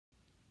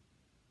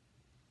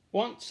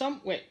What's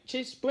up,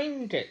 witches?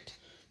 Bring it.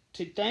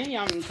 Today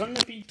I'm going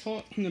to be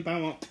talking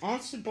about a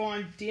possible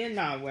idea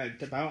that I read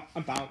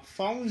about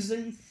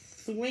Frozen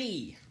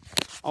 3.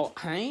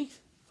 Okay?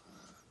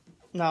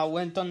 Now, I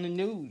went on the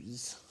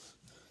news.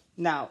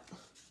 Now,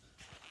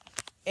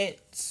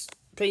 it's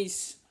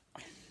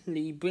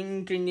basically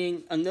bringing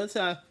in an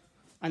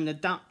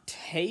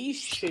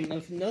adaptation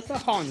of another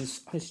Hans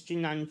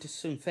Christian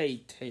Andersen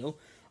fairy tale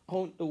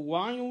called The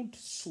Wild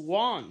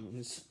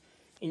Swans.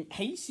 In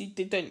case you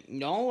didn't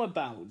know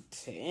about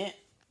it,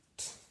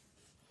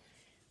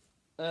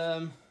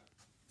 the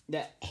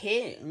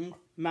king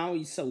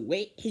marries a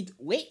wicked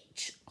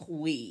witch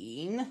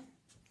queen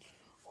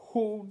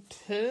who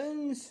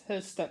turns her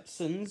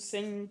stepsons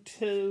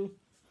into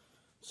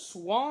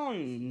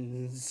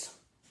swans,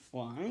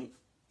 right?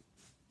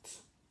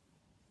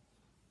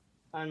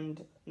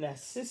 And their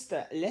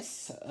sister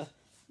Alyssa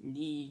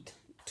need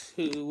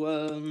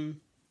to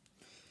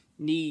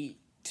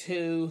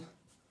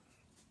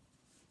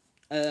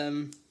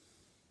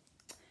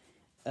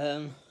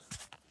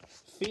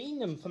free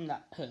them from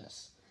that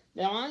curse.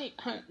 Now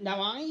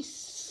I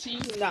see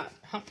that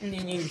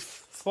happening in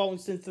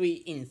Frozen 3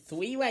 in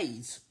 3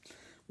 ways.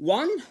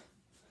 1,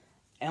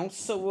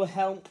 Elsa will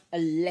help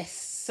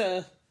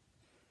Alyssa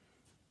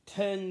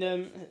turn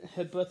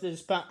her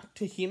brothers back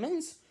to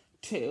humans.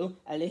 2,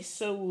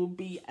 Alyssa will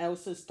be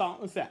Elsa's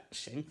dark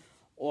reflection.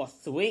 Or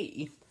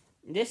 3,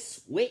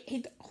 this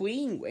wicked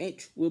queen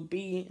witch will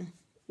be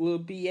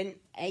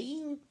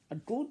a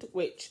good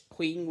witch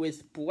queen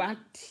with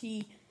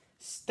bratty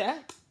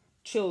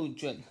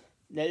stepchildren.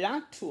 The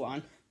latter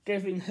one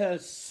giving her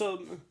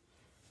some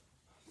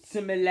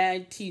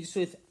similarities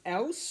with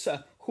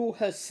Elsa, who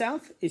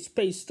herself is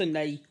based on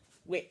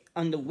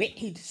the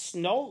wicked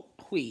Snow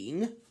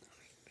Queen,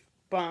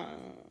 but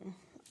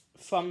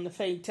from the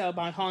fairy tale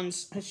by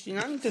Hans Christian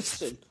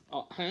Andersen.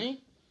 Okay.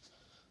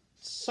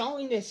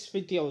 Sorry this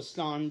video's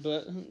long,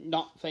 but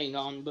not very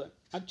long, but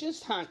I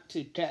just had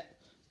to get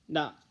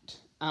that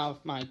out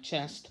of my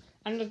chest,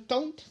 and I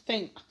don't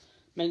think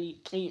many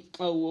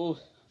people will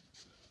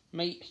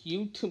make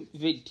YouTube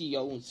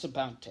videos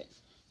about it.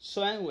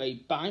 So anyway,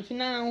 bye for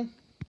now.